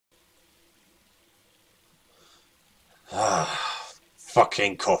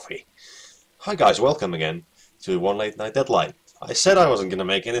fucking coffee. Hi guys, welcome again to One Late Night Deadline. I said I wasn't gonna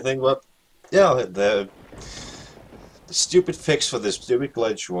make anything, but yeah, the stupid fix for this stupid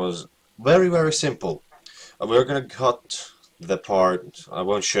glitch was very simple. We're gonna cut the part. I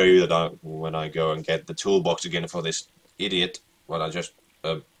won't show you that when I go and get the toolbox again for this idiot. But I just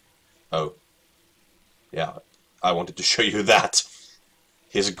oh yeah, I wanted to show you that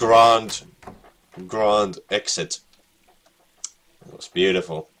his grand exit. It was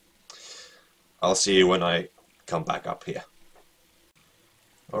beautiful. I'll see you when I come back up here.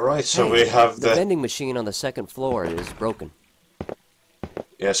 Alright, so Hey, we have the vending machine on the second floor is broken.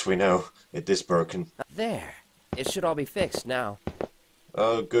 Yes, we know. It is broken. There. It should all be fixed now.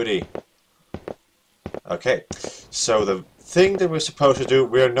 Oh, goody. Okay, so the thing that we're supposed to do,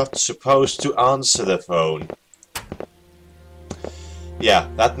 we're not supposed to answer the phone. Yeah,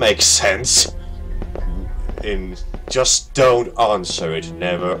 that makes sense. Just don't answer it.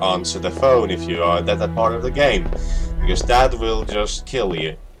 Never answer the phone if you are at that part of the game, because that will just kill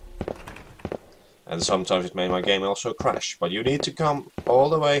you. And sometimes it made my game also crash. But you need to come all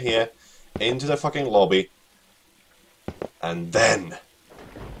the way here into the fucking lobby, and then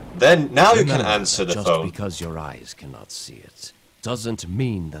now you can answer the phone. Just because your eyes cannot see it doesn't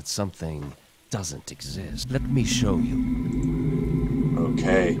mean that something doesn't exist. Let me show you.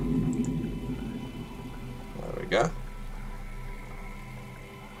 Okay. There we go.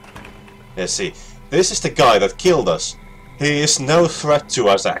 Yeah, see, this is the guy that killed us. He is no threat to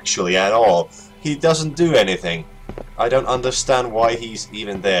us actually at all. He doesn't do anything. I don't understand why he's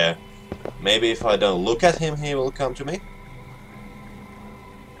even there. Maybe if I don't look at him, he will come to me?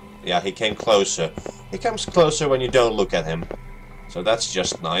 Yeah, he came closer. He comes closer when you don't look at him. So that's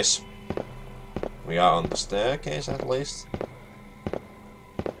just nice. We are on the staircase at least.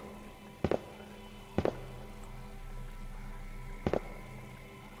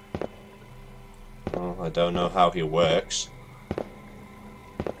 Oh, I don't know how he works.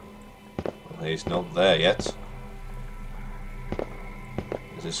 Well, he's not there yet.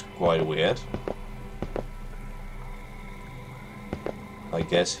 This is quite weird. I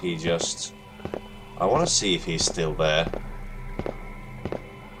guess he just... I want to see if he's still there.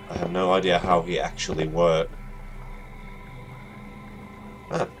 I have no idea how he actually works.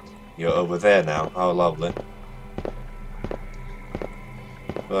 Ah, you're over there now. How lovely.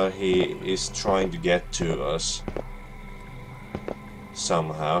 But he is trying to get to us.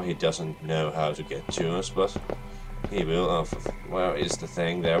 Somehow. He doesn't know how to get to us, but he will. Oh, where is the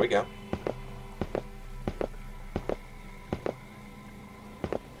thing? There we go.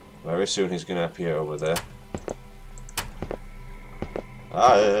 Very soon he's gonna appear over there.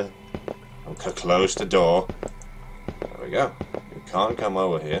 I'll close the door. There we go. You can't come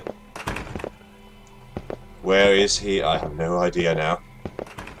over here. Where is he? I have no idea now.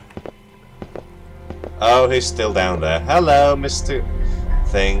 Oh, he's still down there. Hello, Mr.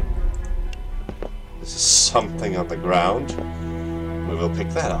 Thing. This is something on the ground. We will pick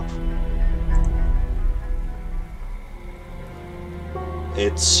that up.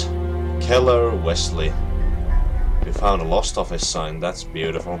 It's Keller Wesley. We found a lost office sign. That's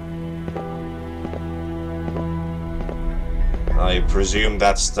beautiful. I presume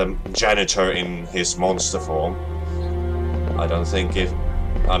that's the janitor in his monster form.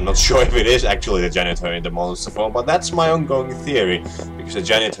 I'm not sure if it is actually the janitor in the monster form, but that's my ongoing theory, because the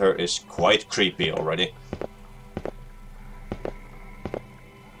janitor is quite creepy already.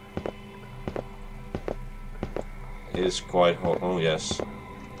 It is quite hot. Oh yes.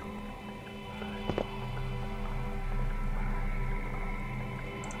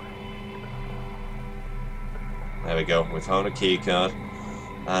 There we go, we found a key card,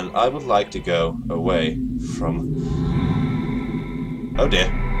 and I would like to go away from... Oh dear.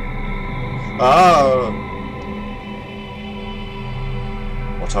 Oh!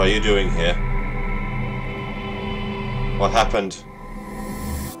 What are you doing here? What happened?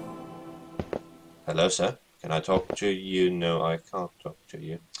 Hello, sir. Can I talk to you? No, I can't talk to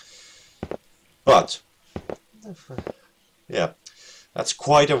you. But... yeah. That's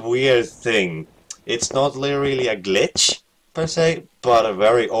quite a weird thing. It's not really a glitch, per se, but a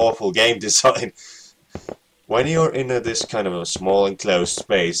very awful game design. When you're in this kind of a small enclosed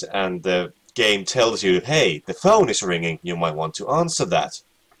space and the game tells you, hey, the phone is ringing, you might want to answer that.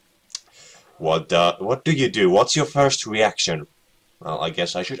 What do you do? What's your first reaction? Well, I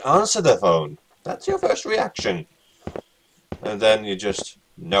guess I should answer the phone. That's your first reaction. And then you just,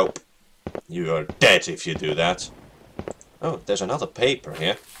 nope. You are dead if you do that. Oh, there's another paper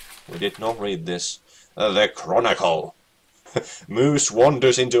here. We did not read this. The Chronicle. Moose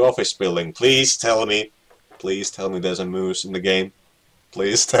wanders into office building. Please tell me there's a moose in the game.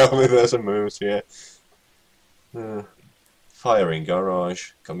 Please tell me there's a moose here. Firing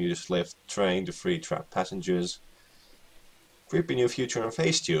garage. Commuters lift train to free trapped passengers. Creepy new future on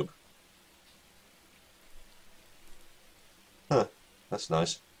face tube. Huh, that's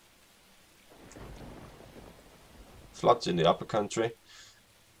nice. Floods in the upper country.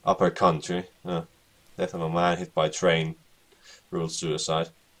 Upper country. Death of a man hit by train. Ruled suicide.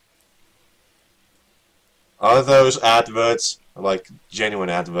 Are those adverts? Like genuine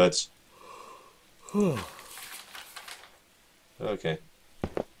adverts? Okay.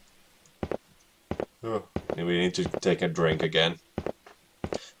 Oh, maybe we need to take a drink again.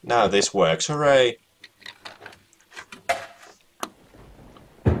 Now this works, hooray!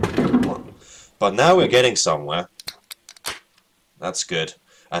 But now we're getting somewhere. That's good.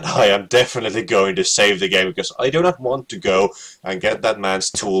 And I am definitely going to save the game because I do not want to go and get that man's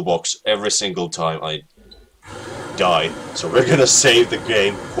toolbox every single time I die. So we're gonna save the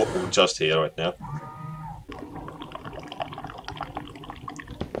game just here right now.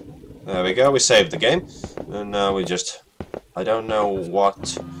 There we go, we saved the game. And now we just... I don't know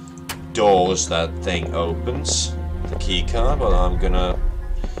what doors that thing opens. The key card, but I'm gonna...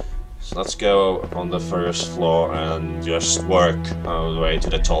 So let's go on the first floor and just work our way to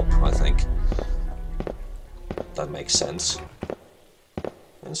the top, I think. That makes sense.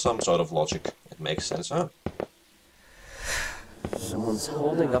 In some sort of logic, it makes sense, huh? Someone's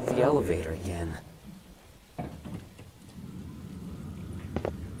holding up the elevator again.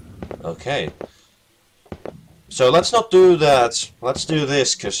 Okay. So let's not do that. Let's do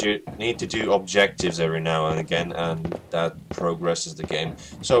this, because you need to do objectives every now and again, and that progresses the game.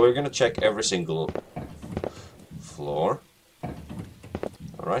 So we're gonna check every single floor.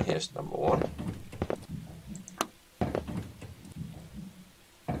 Alright, here's number 1.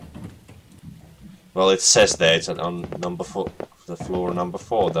 Well, it says there it's on number 4, the floor number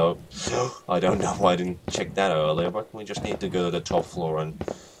 4, though. I don't know why I didn't check that earlier, but we just need to go to the top floor and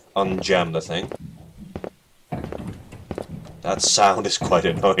unjam the thing. That sound is quite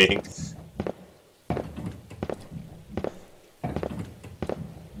annoying.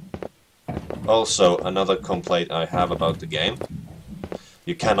 Also, another complaint I have about the game.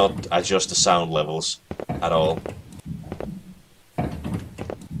 You cannot adjust the sound levels at all.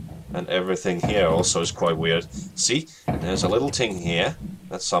 And everything here also is quite weird. See, there's a little thing here.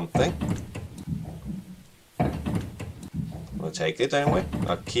 That's something. We'll take it anyway.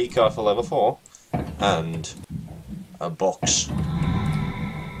 A key card for level 4. And a box.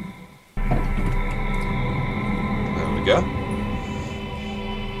 There we go.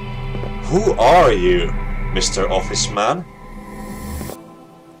 Who are you, Mr. Office Man?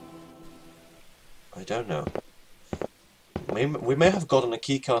 I don't know. We may have gotten a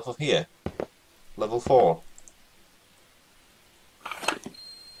key card for here. Level 4.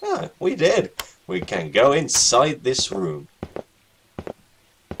 Ah, we did. We can go inside this room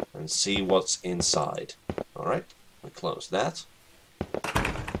and see what's inside. Alright, we close that.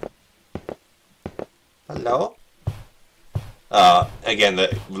 Hello? Again,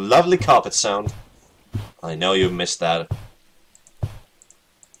 the lovely carpet sound. I know you missed that.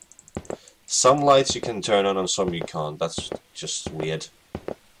 Some lights you can turn on and some you can't. That's just weird.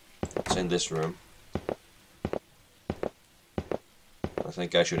 It's in this room. I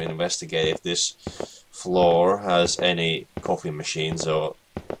think I should investigate if this floor has any coffee machines or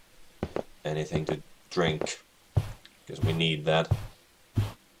anything to drink. Because we need that.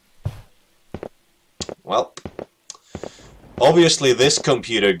 Well, obviously this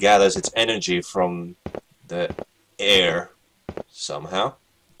computer gathers its energy from the air somehow.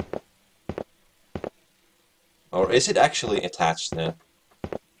 Or is it actually attached there?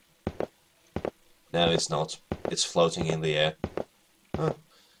 No, it's not. It's floating in the air. Huh.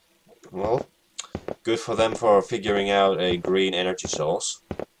 Well, good for them for figuring out a green energy source.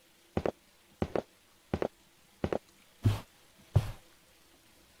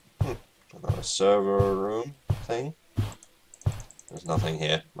 Another server room thing. There's nothing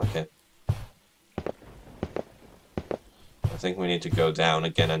here. Okay. I think we need to go down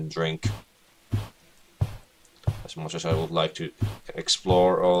again and drink. As much as I would like to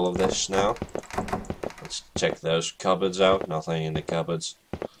explore all of this now. Let's check those cupboards out. Nothing in the cupboards.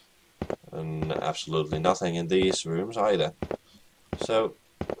 And absolutely nothing in these rooms either. So,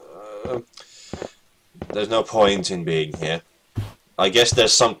 there's no point in being here. I guess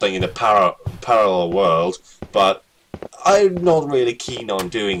there's something in the parallel world, but I'm not really keen on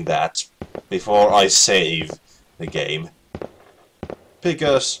doing that before I save the game.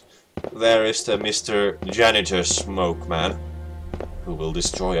 Because there is the Mr. Janitor Smoke Man, who will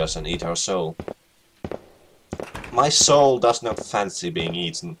destroy us and eat our soul. My soul does not fancy being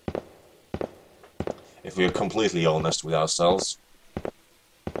eaten. If we're completely honest with ourselves.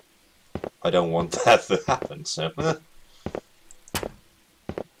 I don't want that to happen, so...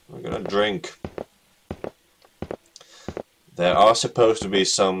 We're gonna drink. There are supposed to be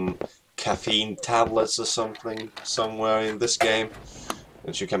some caffeine tablets or something somewhere in this game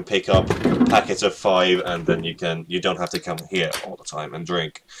that you can pick up packets of 5 and then you don't have to come here all the time and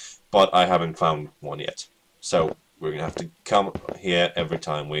drink. But I haven't found one yet. So we're gonna have to come here every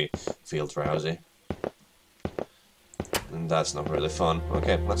time we feel drowsy. And that's not really fun.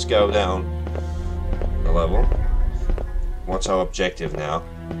 Okay, let's go down the level. What's our objective now?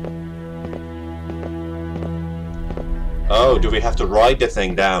 Oh, do we have to ride the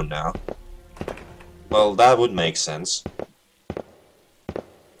thing down now? Well, that would make sense.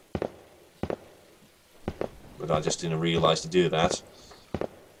 But I just didn't realize to do that.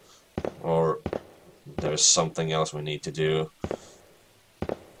 Or there's something else we need to do.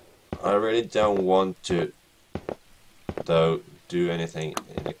 I really don't want to, though, do anything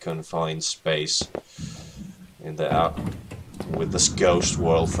in a confined space in the with this ghost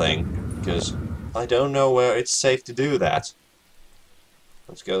world thing, because I don't know where it's safe to do that.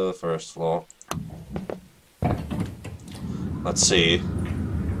 Let's go to the first floor. Let's see.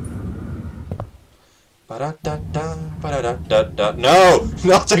 Ba-da-da-da, ba-da-da-da-da. No!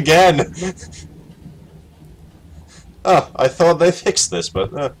 Not again! Oh, I thought they fixed this,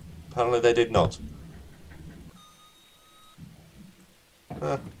 but apparently they did not.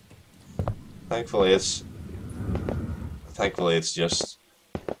 Thankfully it's just...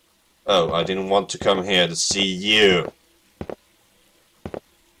 Oh, I didn't want to come here to see you.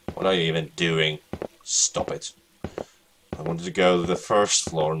 What are you even doing? Stop it. I wanted to go to the first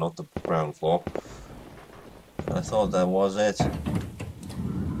floor, not the ground floor. I thought that was it.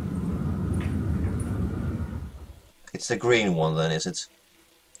 It's the green one then, is it?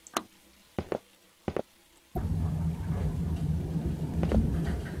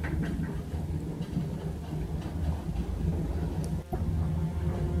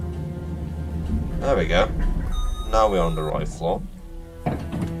 There we go. Now we're on the right floor.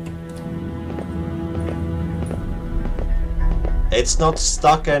 It's not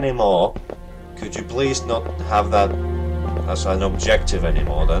stuck anymore. Could you please not have that as an objective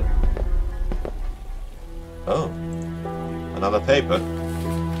anymore then? Oh. Another paper.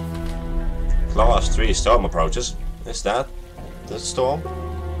 Class 3 storm approaches. Is that the storm?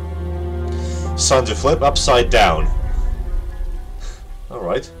 Sun to flip upside down.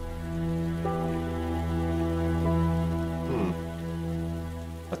 Alright.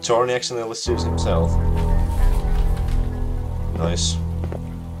 Attorney accidentally sues himself. Nice.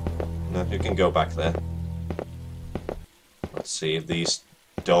 No, you can go back there. Let's see if these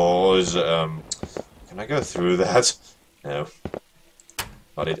doors, can I go through that? No.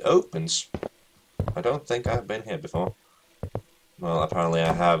 But it opens. I don't think I've been here before. Well, apparently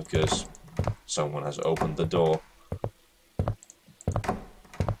I have, because someone has opened the door.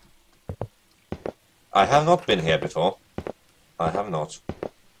 I have not been here before. I have not.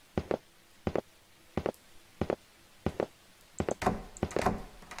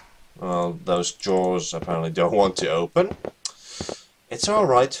 Well, those drawers apparently don't want to open. It's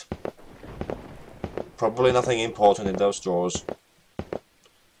alright. Probably nothing important in those drawers.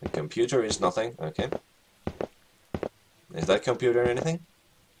 The computer is nothing, okay. Is that computer anything?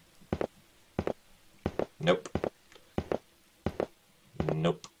 Nope.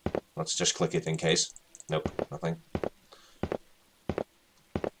 Nope. Let's just click it in case. Nope, nothing.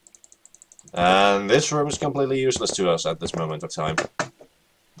 And this room is completely useless to us at this moment of time.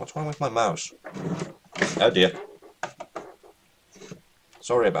 What's wrong with my mouse? Oh dear.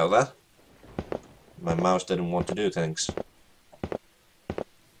 Sorry about that. My mouse didn't want to do things.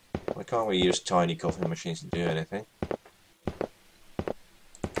 Why can't we use tiny coffee machines to do anything?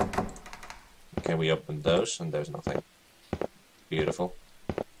 Okay, we open those and there's nothing. Beautiful.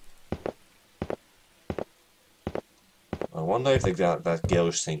 I wonder if that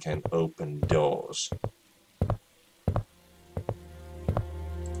ghost thing can open doors.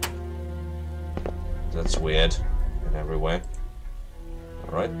 That's weird in every way.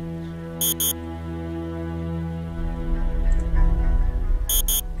 Alright.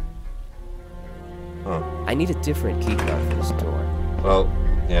 Huh. I need a different keycard for this door. Well,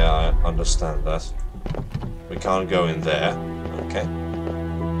 yeah, I understand that. We can't go in there. Okay.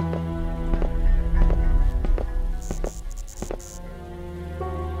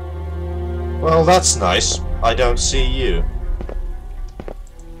 Well, that's nice. I don't see you.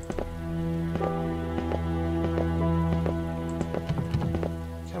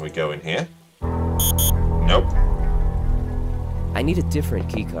 Can we go in here? Nope. I need a different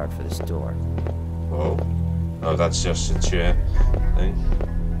keycard for this door. Oh. Oh, that's just a chair thing.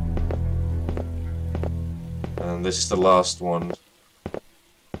 And this is the last one.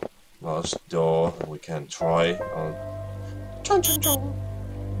 Last door we can try on.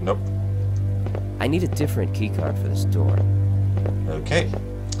 Nope. I need a different keycard for this door. Okay.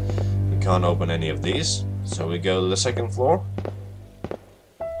 We can't open any of these, so we go to the second floor.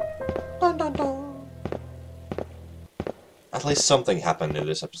 Dun, dun, dun. At least something happened in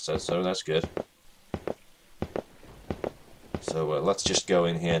this episode, so that's good. So let's just go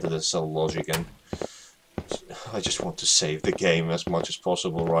in here to the cell logic, and I just want to save the game as much as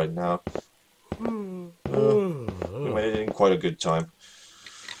possible right now. We made it in quite a good time.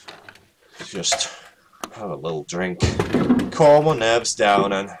 Just have a little drink, calm my nerves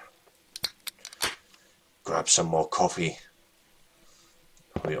down, and grab some more coffee.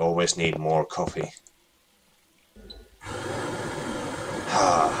 We always need more coffee.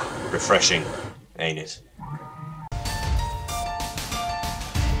 Ah, refreshing, ain't it?